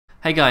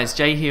Hey guys,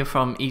 Jay here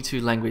from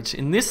E2 Language.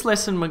 In this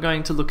lesson we're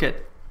going to look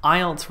at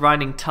IELTS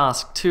Writing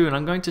Task 2 and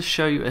I'm going to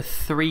show you a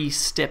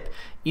 3-step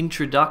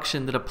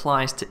introduction that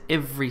applies to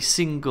every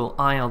single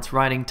IELTS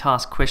Writing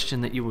Task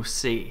question that you will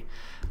see.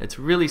 It's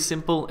really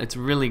simple, it's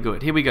really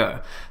good. Here we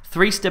go.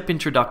 3-step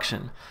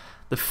introduction.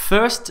 The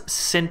first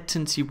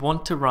sentence you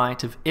want to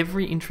write of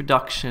every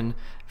introduction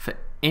for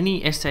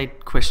any essay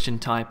question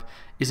type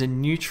is a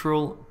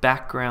neutral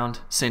background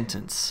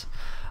sentence.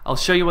 I'll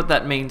show you what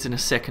that means in a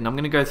second. I'm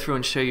going to go through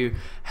and show you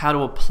how to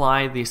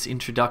apply this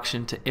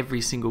introduction to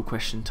every single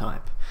question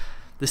type.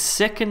 The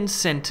second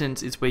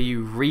sentence is where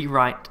you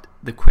rewrite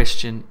the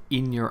question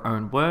in your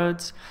own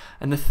words.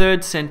 And the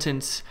third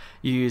sentence,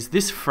 you use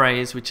this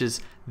phrase, which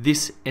is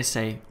 "this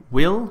essay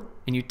will,"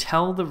 and you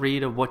tell the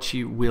reader what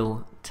you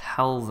will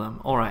tell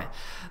them. Alright,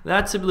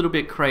 that's a little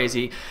bit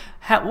crazy.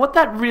 What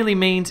that really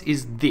means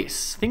is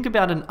this. Think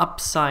about an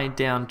upside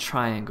down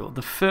triangle.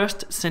 The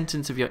first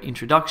sentence of your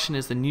introduction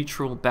is the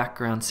neutral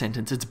background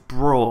sentence. It's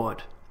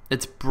broad.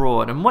 It's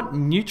broad. And what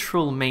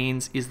neutral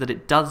means is that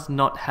it does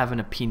not have an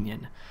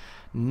opinion.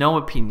 No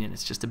opinion.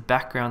 It's just a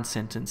background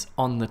sentence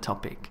on the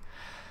topic.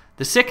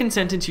 The second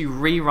sentence, you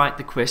rewrite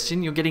the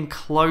question. You're getting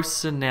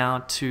closer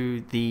now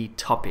to the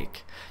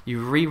topic.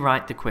 You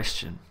rewrite the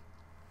question.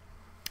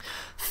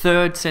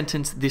 Third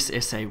sentence, "this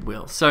essay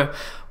will." So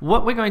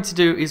what we're going to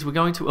do is we're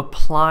going to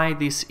apply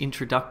this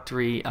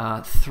introductory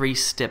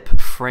 3-step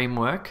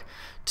framework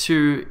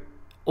to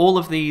all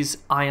of these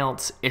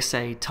IELTS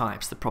essay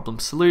types: the problem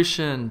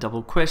solution,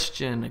 double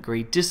question,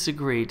 agree,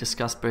 disagree,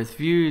 discuss both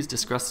views,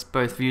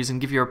 and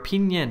give your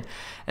opinion,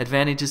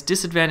 advantages,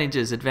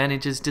 disadvantages,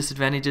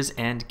 disadvantages,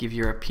 and give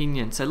your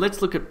opinion. So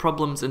let's look at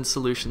problems and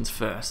solutions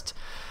first.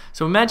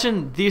 So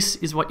imagine this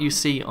is what you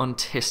see on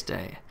test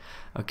day.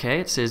 Okay,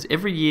 it says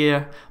every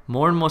year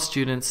more and more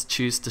students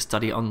choose to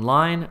study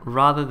online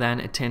rather than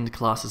attend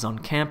classes on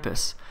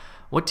campus.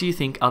 What do you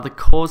think are the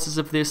causes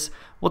of this?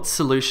 What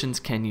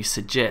solutions can you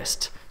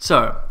suggest?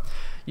 So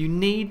you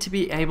need to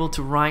be able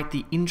to write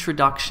the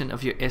introduction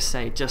of your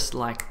essay just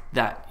like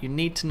that. You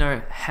need to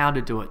know how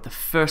to do it. The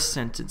first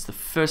sentence, the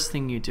first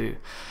thing you do,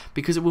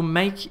 because it will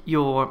make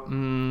your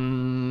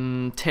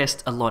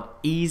test a lot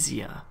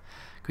easier,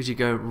 because you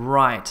go,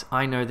 right,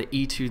 I know the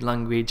E2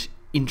 language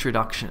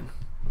introduction.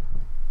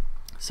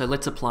 So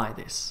let's apply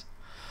this.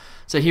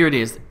 So here it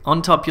is.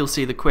 On top you'll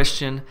see the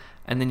question,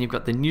 and then you've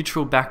got the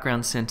neutral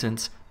background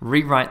sentence.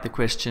 Rewrite the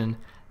question,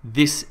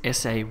 "this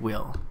essay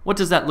will." What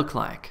does that look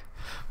like?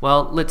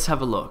 Well, let's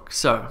have a look.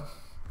 So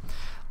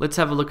let's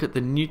have a look at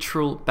the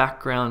neutral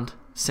background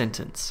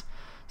sentence.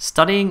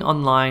 Studying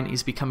online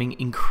is becoming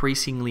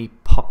increasingly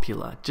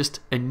popular. Just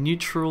a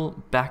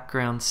neutral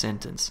background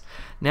sentence.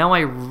 Now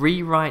I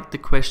rewrite the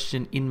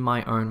question in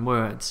my own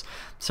words.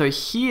 So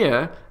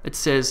here it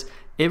says,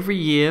 every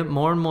year,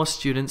 more and more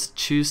students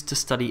choose to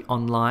study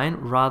online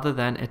rather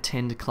than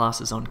attend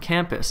classes on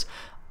campus.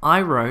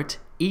 I wrote,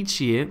 each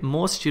year,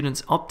 more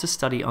students opt to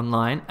study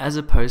online as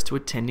opposed to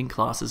attending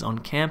classes on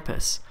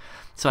campus.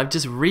 So I've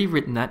just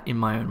rewritten that in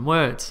my own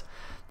words.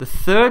 The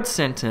third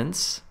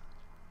sentence,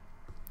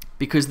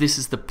 because this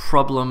is the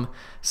problem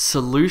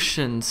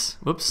solutions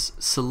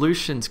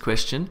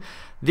question,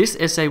 this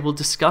essay will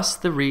discuss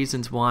the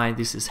reasons why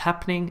this is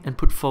happening and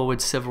put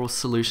forward several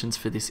solutions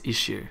for this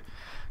issue.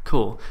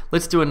 Cool.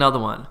 Let's do another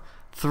one.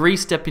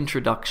 3-step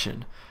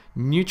introduction.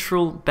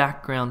 Neutral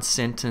background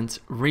sentence.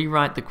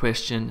 Rewrite the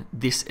question,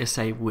 "this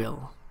essay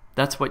will."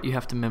 That's what you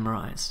have to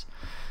memorize.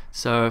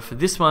 So for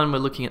this one, we're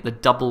looking at the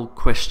double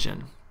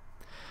question.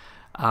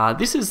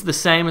 This is the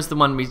same as the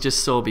one we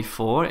just saw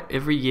before.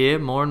 Every year,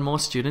 more and more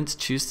students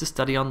choose to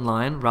study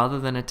online rather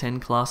than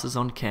attend classes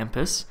on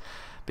campus.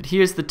 But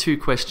here's the two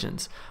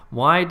questions.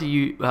 Why do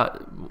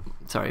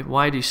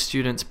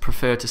students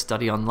prefer to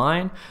study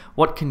online?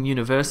 What can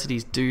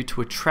universities do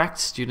to attract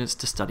students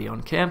to study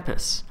on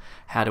campus?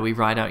 How do we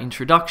write our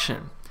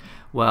introduction?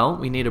 Well,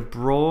 we need a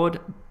broad,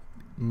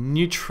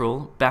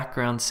 neutral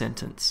background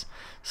sentence.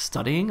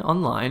 Studying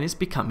online is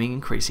becoming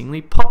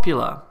increasingly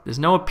popular. There's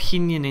no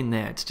opinion in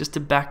there. It's just a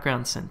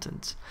background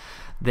sentence.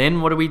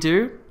 Then what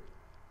do?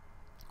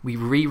 We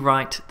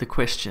rewrite the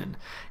question.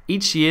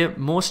 Each year,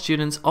 more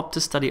students opt to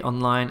study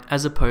online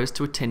as opposed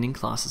to attending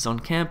classes on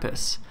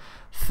campus.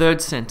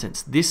 Third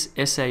sentence, "this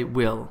essay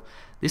will."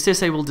 This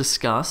essay will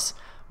discuss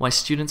why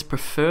students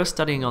prefer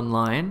studying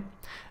online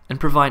and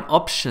provide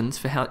options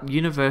for how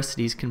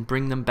universities can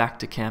bring them back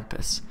to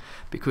campus.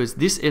 Because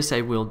this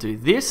essay will do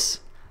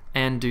this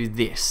and do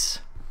this.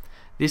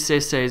 This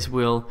essays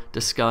will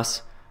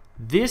discuss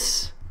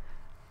this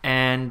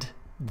and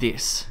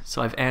this.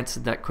 So I've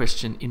answered that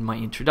question in my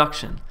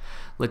introduction.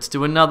 Let's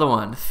do another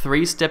one.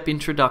 3-step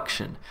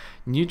introduction.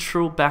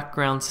 Neutral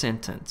background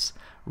sentence.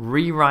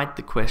 Rewrite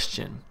the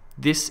question.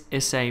 "This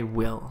essay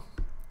will."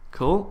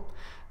 Cool.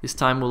 This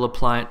time we'll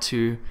apply it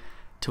to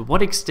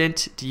what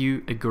extent do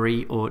you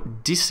agree or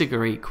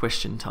disagree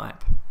question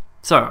type.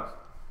 So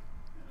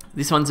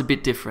this one's a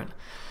bit different.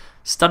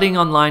 Studying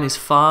online is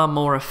far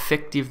more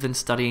effective than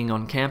studying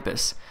on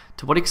campus.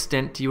 To what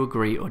extent do you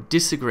agree or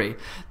disagree?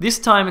 This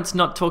time it's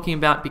not talking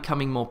about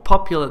becoming more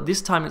popular. This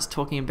time it's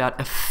talking about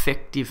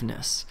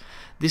effectiveness.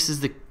 This is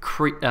the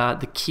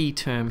key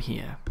term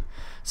here.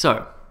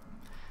 So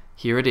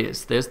here it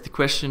is. There's the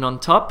question on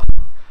top.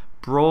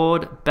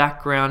 Broad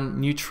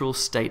background neutral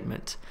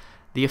statement.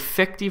 The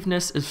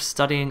effectiveness of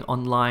studying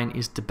online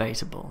is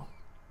debatable.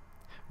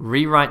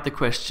 Rewrite the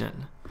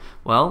question.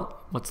 Well,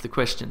 what's the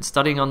question?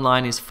 Studying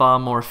online is far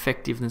more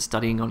effective than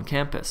studying on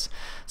campus.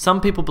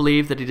 Some people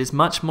believe that it is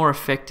much more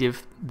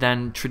effective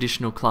than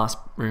traditional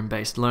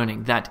classroom-based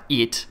learning. That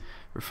it,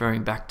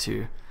 referring back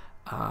to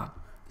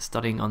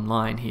studying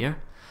online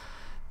here.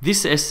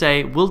 This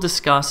essay will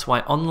discuss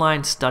why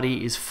online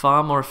study is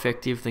far more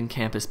effective than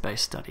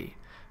campus-based study.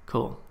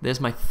 Cool.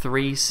 There's my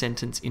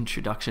 3-sentence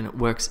introduction. It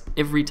works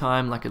every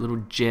time like a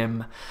little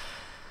gem.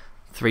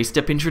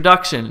 3-step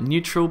introduction,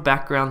 neutral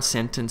background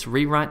sentence,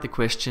 rewrite the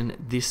question,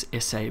 this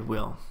essay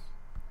will.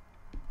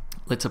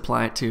 Let's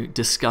apply it to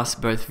discuss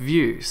both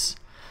views.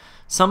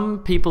 Some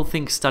people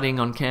think studying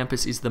on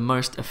campus is the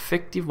most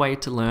effective way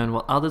to learn,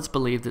 while others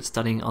believe that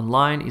studying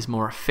online is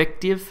more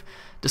effective.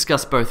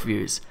 Discuss both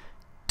views.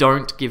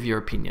 Don't give your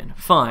opinion.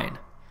 Fine.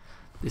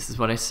 This is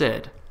what I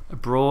said. A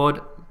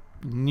broad,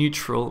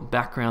 neutral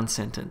background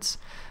sentence.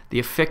 The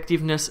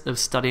effectiveness of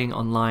studying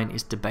online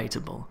is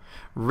debatable.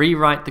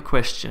 Rewrite the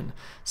question.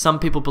 Some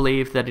people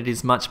believe that it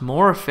is much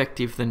more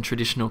effective than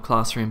traditional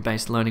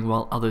classroom-based learning,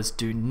 while others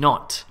do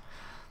not.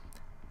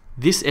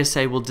 This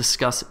essay will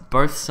discuss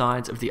both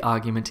sides of the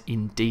argument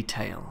in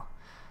detail.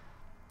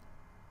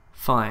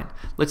 Fine.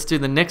 Let's do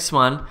the next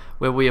one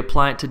where we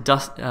apply it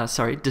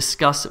to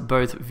discuss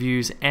both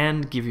views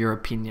and give your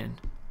opinion.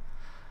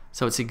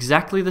 So it's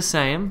exactly the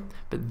same,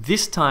 but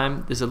this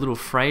time there's a little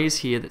phrase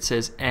here that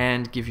says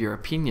and give your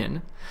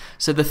opinion.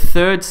 So the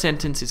 3rd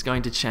sentence is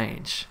going to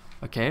change.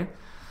 Okay?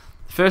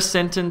 First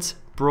sentence,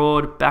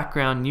 broad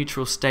background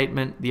neutral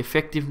statement. The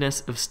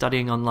effectiveness of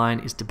studying online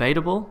is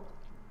debatable.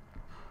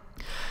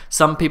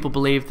 Some people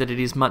believe that it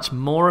is much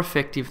more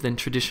effective than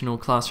traditional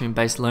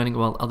classroom-based learning,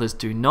 while others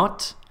do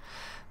not.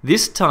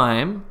 This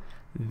time,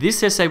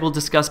 this essay will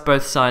discuss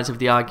both sides of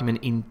the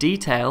argument in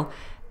detail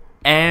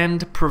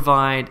and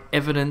provide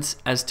evidence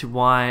as to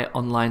why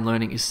online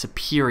learning is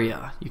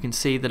superior. You can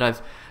see that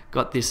I've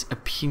got this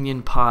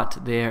opinion part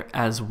there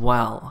as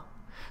well.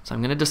 So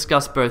I'm going to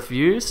discuss both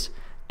views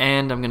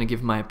and I'm going to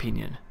give my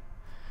opinion.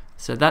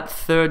 So that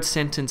 3rd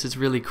sentence is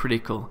really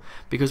critical,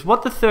 because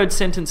what the 3rd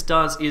sentence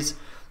does is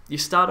you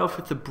start off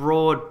with the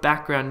broad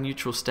background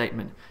neutral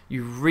statement.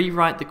 You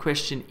rewrite the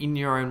question in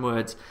your own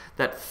words.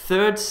 That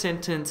 3rd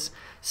sentence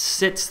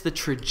sets the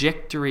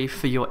trajectory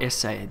for your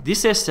essay.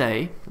 This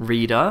essay,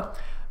 reader,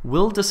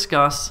 will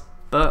discuss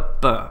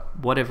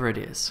whatever it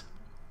is.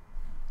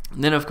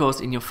 And then, of course,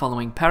 in your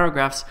following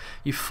paragraphs,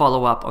 you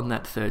follow up on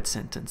that 3rd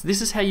sentence.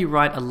 This is how you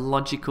write a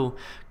logical,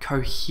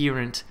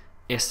 coherent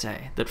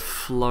essay that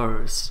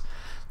flows.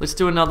 Let's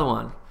do another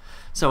one.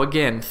 So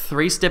again,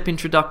 3-step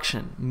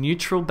introduction,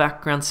 neutral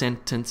background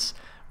sentence,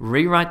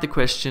 rewrite the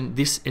question,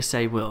 this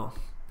essay will.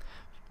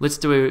 Let's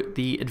do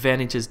the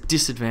advantages,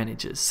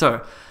 disadvantages.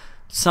 So,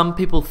 some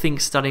people think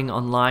studying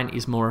online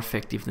is more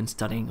effective than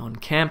studying on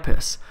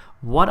campus.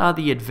 What are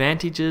the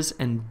advantages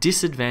and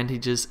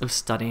disadvantages of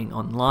studying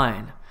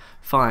online?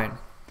 Fine.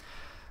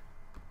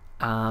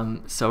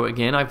 So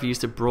again, I've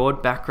used a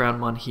broad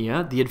background one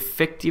here. The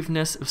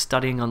effectiveness of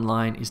studying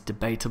online is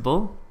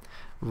debatable.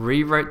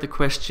 Rewrote the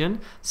question.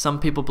 Some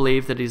people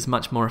believe that it is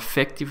much more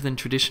effective than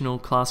traditional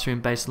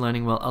classroom-based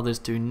learning, while others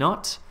do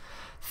not.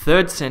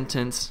 3rd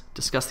sentence,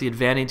 discuss the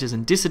advantages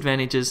and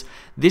disadvantages.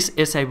 This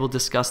essay will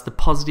discuss the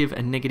positive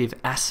and negative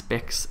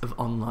aspects of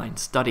online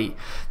study.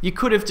 You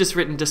could have just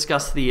written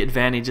discuss the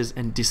advantages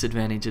and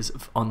disadvantages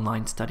of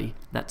online study.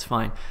 That's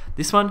fine.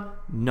 This one,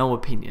 no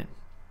opinion.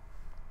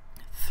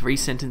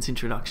 3-sentence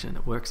introduction.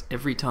 It works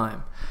every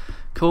time.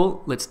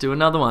 Cool, let's do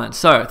another one.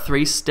 So,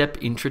 3-step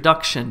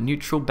introduction,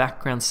 neutral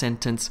background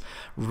sentence,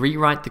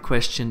 rewrite the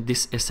question,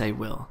 this essay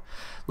will.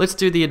 Let's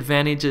do the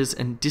advantages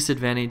and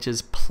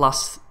disadvantages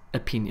plus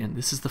opinion.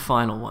 This is the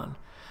final one.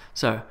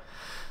 So,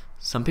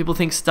 some people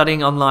think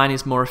studying online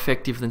is more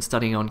effective than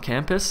studying on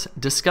campus.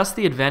 Discuss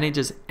the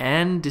advantages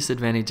and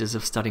disadvantages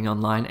of studying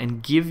online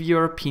and give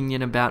your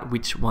opinion about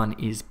which one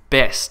is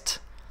best.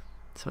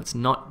 So it's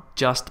not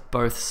just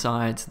both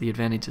sides, the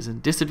advantages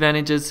and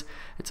disadvantages,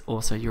 it's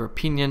also your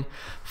opinion.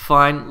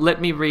 Fine,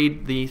 let me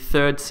read the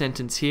 3rd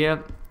sentence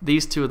here.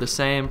 These two are the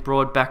same,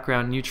 broad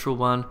background, neutral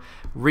one.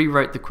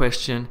 Rewrote the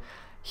question.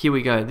 Here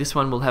we go, this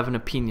one will have an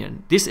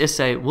opinion. This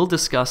essay will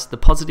discuss the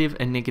positive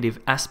and negative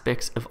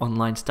aspects of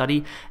online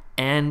study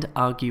and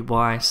argue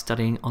why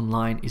studying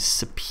online is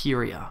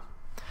superior,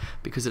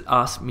 because it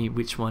asks me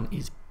which one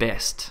is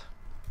best.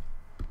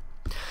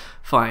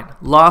 Fine,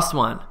 last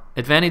one.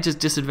 Advantages,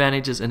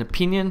 disadvantages, and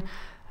opinion.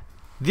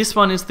 This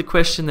one is the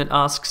question that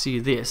asks you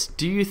this.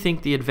 Do you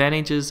think the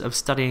advantages of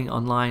studying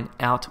online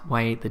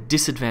outweigh the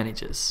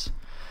disadvantages?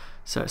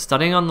 So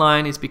studying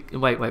online is...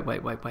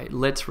 Wait.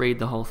 Let's read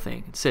the whole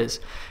thing. It says,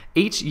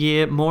 each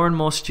year more and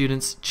more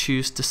students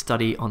choose to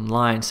study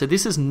online. So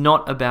this is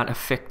not about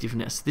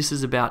effectiveness. This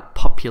is about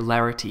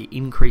popularity,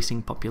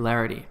 increasing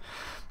popularity.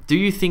 Do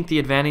you think the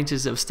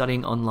advantages of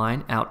studying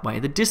online outweigh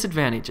the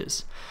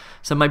disadvantages?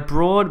 So my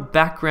broad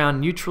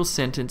background neutral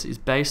sentence is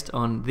based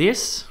on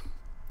this,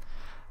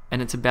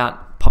 and it's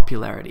about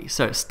popularity.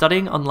 So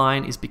studying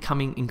online is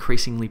becoming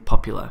increasingly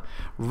popular.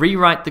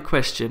 Rewrite the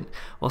question.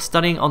 While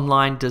studying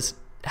online does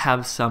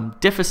have some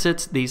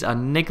deficits, these are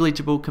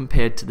negligible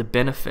compared to the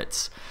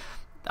benefits,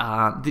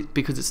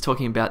 because it's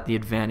talking about the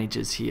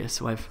advantages here.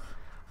 So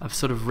I've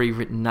sort of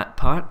rewritten that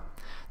part.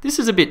 This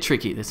is a bit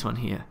tricky, this one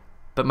here.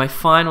 But my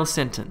final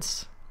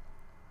sentence.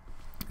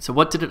 So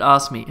what did it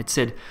ask me? It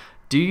said,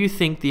 do you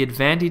think the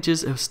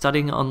advantages of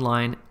studying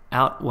online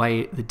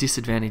outweigh the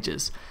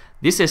disadvantages?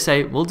 This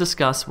essay will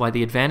discuss why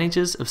the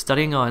advantages of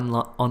studying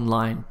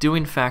online do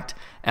in fact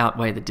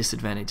outweigh the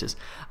disadvantages.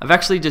 I've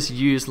actually just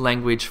used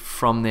language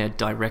from there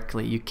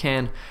directly. You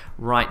can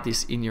write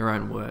this in your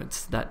own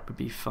words. That would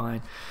be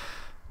fine.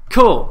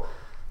 Cool.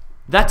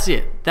 That's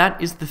it.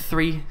 That is the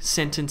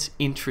 3-sentence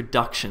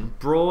introduction.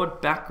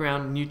 Broad,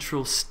 background,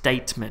 neutral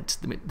statement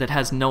that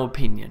has no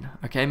opinion.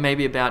 Okay,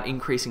 maybe about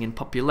increasing in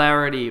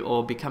popularity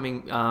or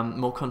becoming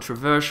more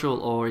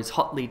controversial or is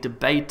hotly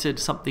debated,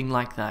 something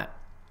like that.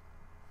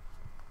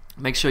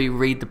 Make sure you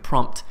read the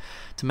prompt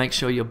to make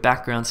sure your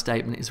background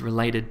statement is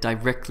related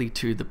directly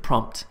to the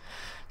prompt.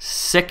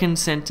 Second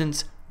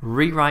sentence,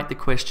 rewrite the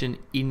question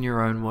in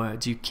your own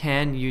words. You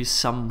can use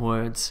some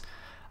words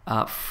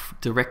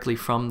directly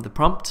from the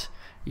prompt.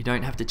 You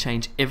don't have to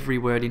change every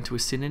word into a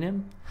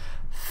synonym.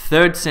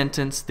 Third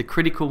sentence, the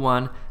critical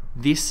one,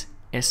 this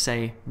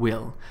essay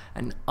will.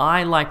 And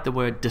I like the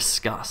word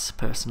discuss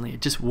personally.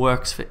 It just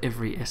works for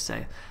every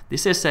essay.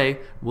 This essay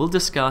will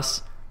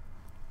discuss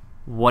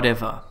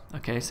whatever.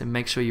 Okay, so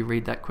make sure you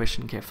read that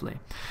question carefully.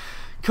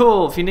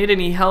 Cool. If you need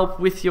any help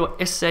with your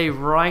essay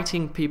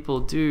writing, people,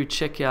 do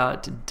check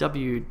out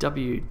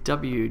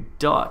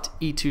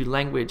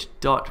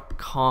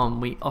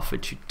www.e2language.com. We offer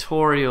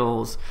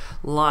tutorials,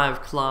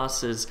 live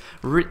classes,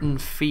 written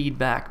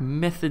feedback,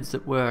 methods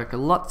that work,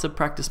 lots of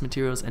practice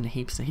materials, and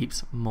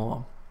heaps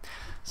more.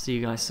 See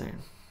you guys soon.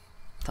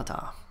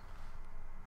 Ta-ta.